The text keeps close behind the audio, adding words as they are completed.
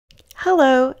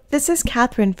Hello, this is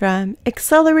Catherine from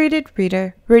Accelerated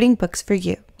Reader, reading books for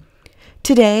you.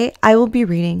 Today I will be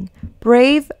reading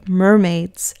Brave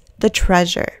Mermaids, The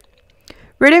Treasure,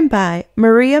 written by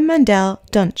Maria Mandel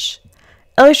Dunsche,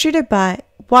 illustrated by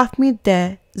Wathmi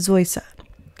de Zoysa.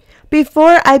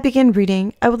 Before I begin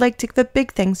reading, I would like to give a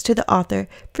big thanks to the author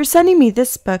for sending me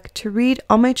this book to read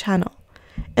on my channel.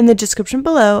 In the description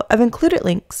below, I've included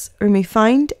links where you may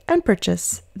find and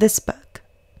purchase this book.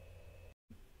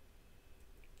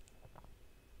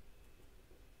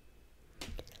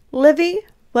 Livi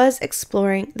was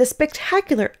exploring the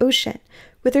spectacular ocean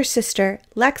with her sister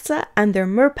Lexa and their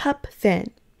merpup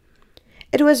Finn.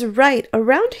 It was right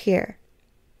around here.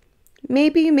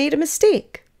 Maybe you made a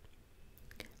mistake.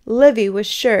 Livi was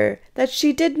sure that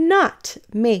she did not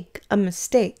make a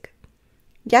mistake.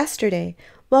 Yesterday,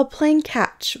 while playing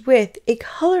catch with a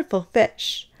colorful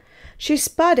fish, she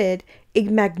spotted a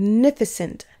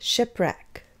magnificent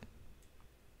shipwreck.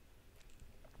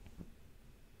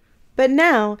 But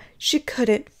now she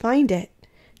couldn't find it.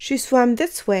 She swam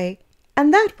this way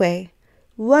and that way,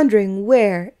 wondering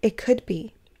where it could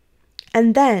be.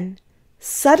 And then,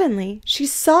 suddenly, she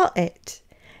saw it,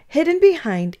 hidden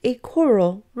behind a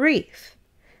coral reef.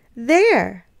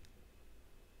 There!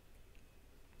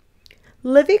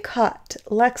 Livi caught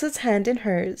Lexa's hand in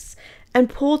hers and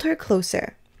pulled her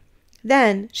closer.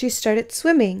 Then she started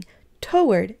swimming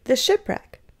toward the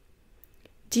shipwreck.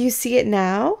 Do you see it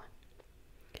now?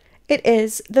 It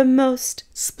is the most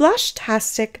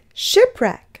splashtastic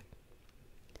shipwreck.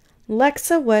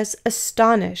 Lexa was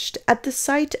astonished at the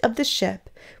sight of the ship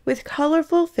with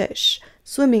colorful fish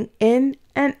swimming in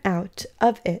and out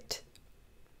of it.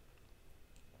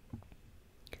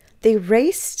 They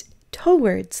raced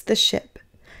towards the ship,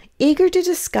 eager to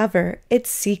discover its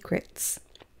secrets.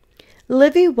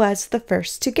 Livi was the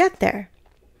first to get there.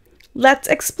 Let's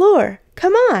explore.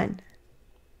 Come on.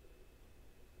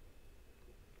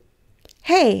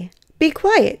 Hey, be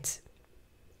quiet.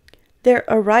 Their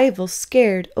arrival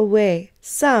scared away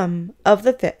some of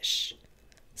the fish.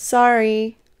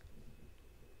 Sorry.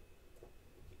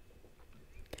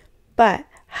 But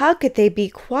how could they be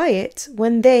quiet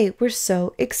when they were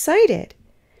so excited?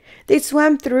 They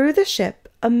swam through the ship,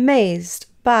 amazed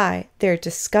by their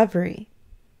discovery.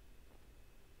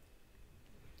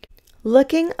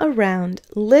 Looking around,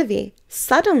 Livi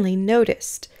suddenly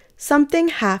noticed something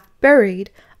half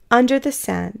buried under the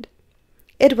sand.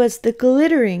 It was the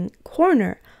glittering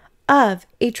corner of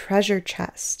a treasure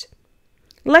chest.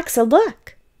 Lexa,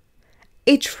 look!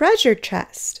 A treasure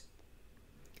chest!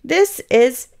 This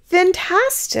is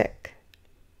fantastic!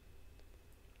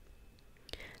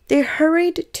 They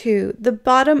hurried to the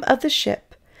bottom of the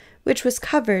ship, which was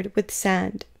covered with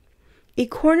sand. A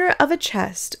corner of a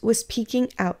chest was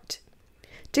peeking out.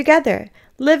 Together,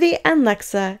 Livi and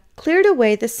Lexa cleared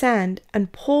away the sand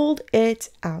and pulled it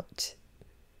out.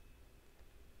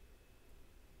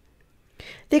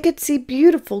 They could see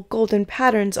beautiful golden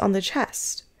patterns on the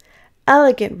chest.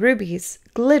 Elegant rubies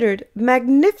glittered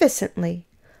magnificently.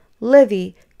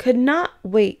 Livi could not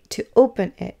wait to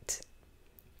open it.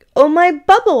 Oh my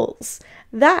bubbles!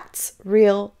 That's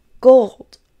real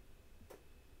gold.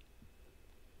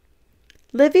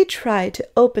 Livi tried to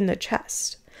open the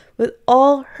chest with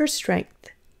all her strength,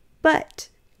 but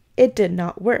it did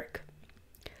not work.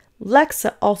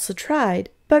 Lexa also tried,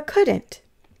 but couldn't.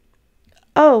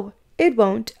 Oh, it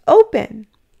won't open.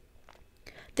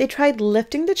 They tried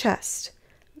lifting the chest,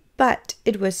 but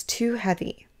it was too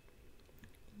heavy.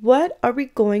 What are we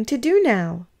going to do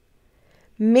now?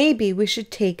 Maybe we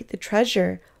should take the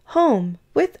treasure home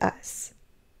with us.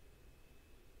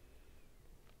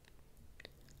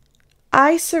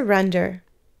 I surrender.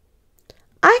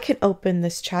 I can open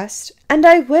this chest, and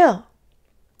I will.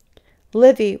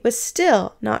 Livi was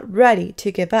still not ready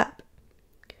to give up.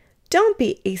 Don't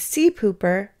be a sea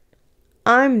pooper.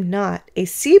 I'm not a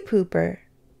sea pooper.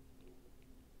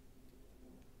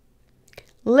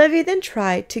 Livi then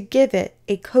tried to give it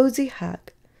a cozy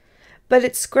hug, but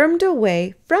it squirmed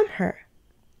away from her.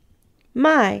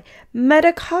 My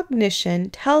metacognition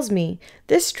tells me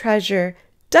this treasure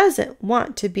doesn't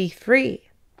want to be free.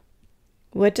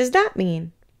 What does that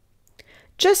mean?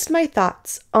 Just my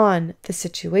thoughts on the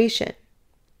situation.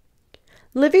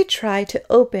 Livi tried to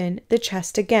open the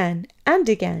chest again and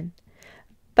again,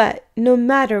 but no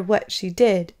matter what she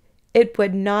did, it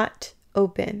would not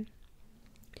open.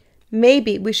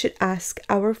 Maybe we should ask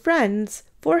our friends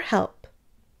for help.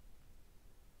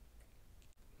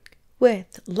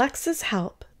 With Lexa's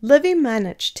help, Livi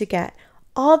managed to get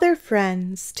all their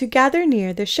friends to gather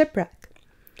near the shipwreck.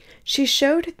 She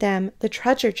showed them the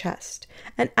treasure chest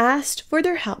and asked for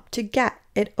their help to get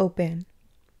it open.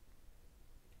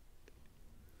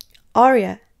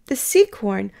 Arya, the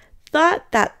seacorn,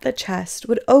 thought that the chest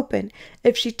would open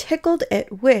if she tickled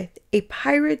it with a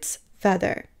pirate's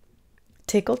feather.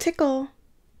 Tickle, tickle.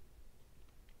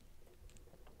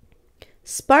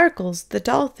 Sparkles, the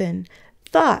dolphin,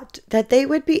 thought that they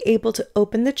would be able to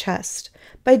open the chest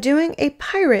by doing a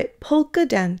pirate polka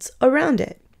dance around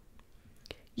it.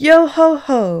 Yo ho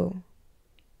ho!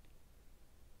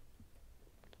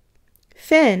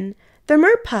 Finn, the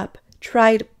merpup,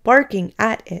 tried barking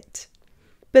at it,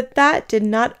 but that did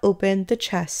not open the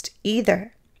chest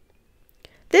either.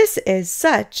 This is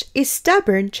such a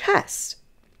stubborn chest.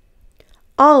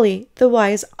 Ollie, the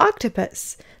wise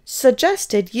octopus,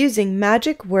 suggested using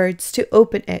magic words to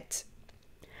open it.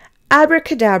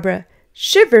 Abracadabra,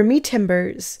 shiver me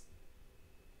timbers.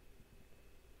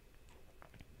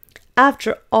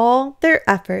 After all their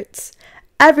efforts,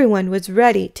 everyone was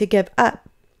ready to give up,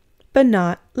 but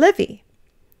not Livi.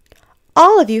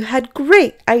 All of you had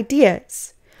great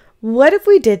ideas. What if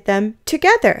we did them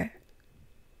together?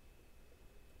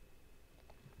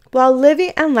 While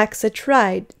Livi and Lexa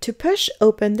tried to push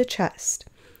open the chest,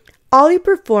 Ollie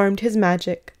performed his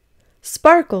magic.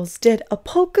 Sparkles did a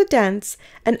polka dance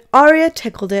and Arya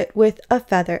tickled it with a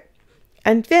feather,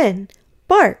 and Finn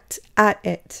barked at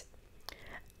it.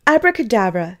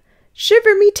 Abracadabra,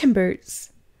 shiver me timbers.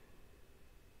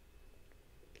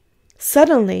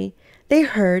 Suddenly, they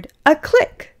heard a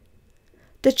click.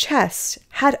 The chest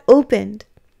had opened.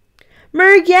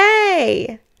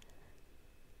 Mermaid!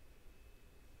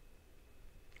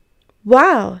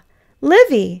 Wow,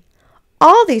 Livi,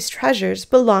 all these treasures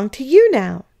belong to you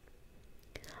now.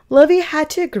 Livi had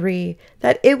to agree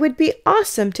that it would be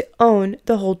awesome to own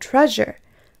the whole treasure,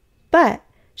 but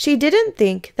she didn't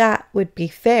think that would be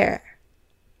fair.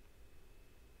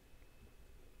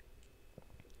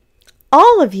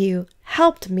 All of you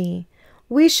helped me.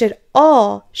 We should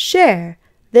all share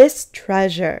this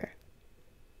treasure.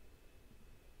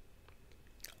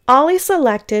 Ollie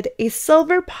selected a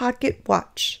silver pocket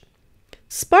watch.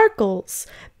 Sparkles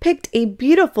picked a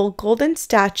beautiful golden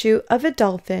statue of a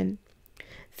dolphin.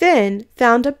 Finn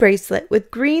found a bracelet with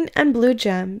green and blue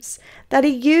gems that he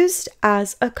used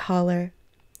as a collar.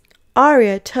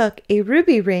 Arya took a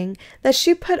ruby ring that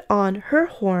she put on her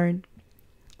horn.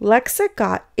 Lexa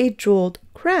got a jeweled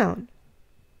crown.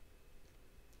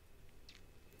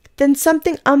 Then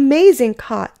something amazing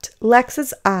caught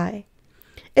Lexa's eye.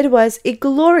 It was a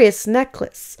glorious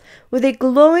necklace with a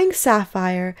glowing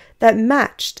sapphire that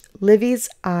matched Livi's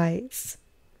eyes.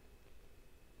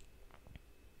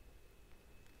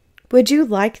 Would you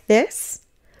like this?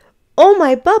 Oh,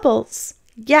 my bubbles!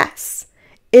 Yes.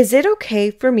 Is it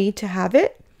okay for me to have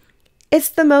it? It's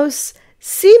the most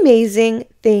sea-amazing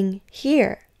thing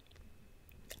here.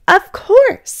 Of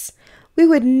course! We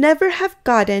would never have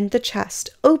gotten the chest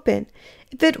open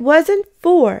if it wasn't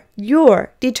for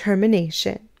your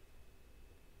determination.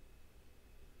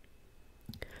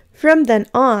 From then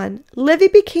on,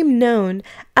 Livi became known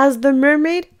as the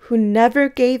mermaid who never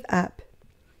gave up.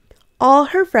 All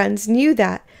her friends knew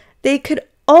that they could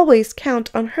always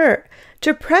count on her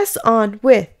to press on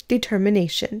with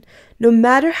determination, no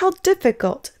matter how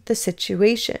difficult the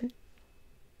situation.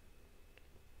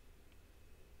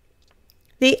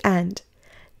 The end.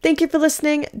 Thank you for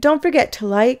listening. Don't forget to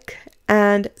like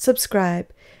and subscribe.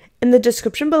 In the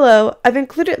description below, I've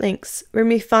included links where you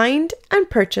may find and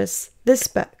purchase this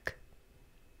book.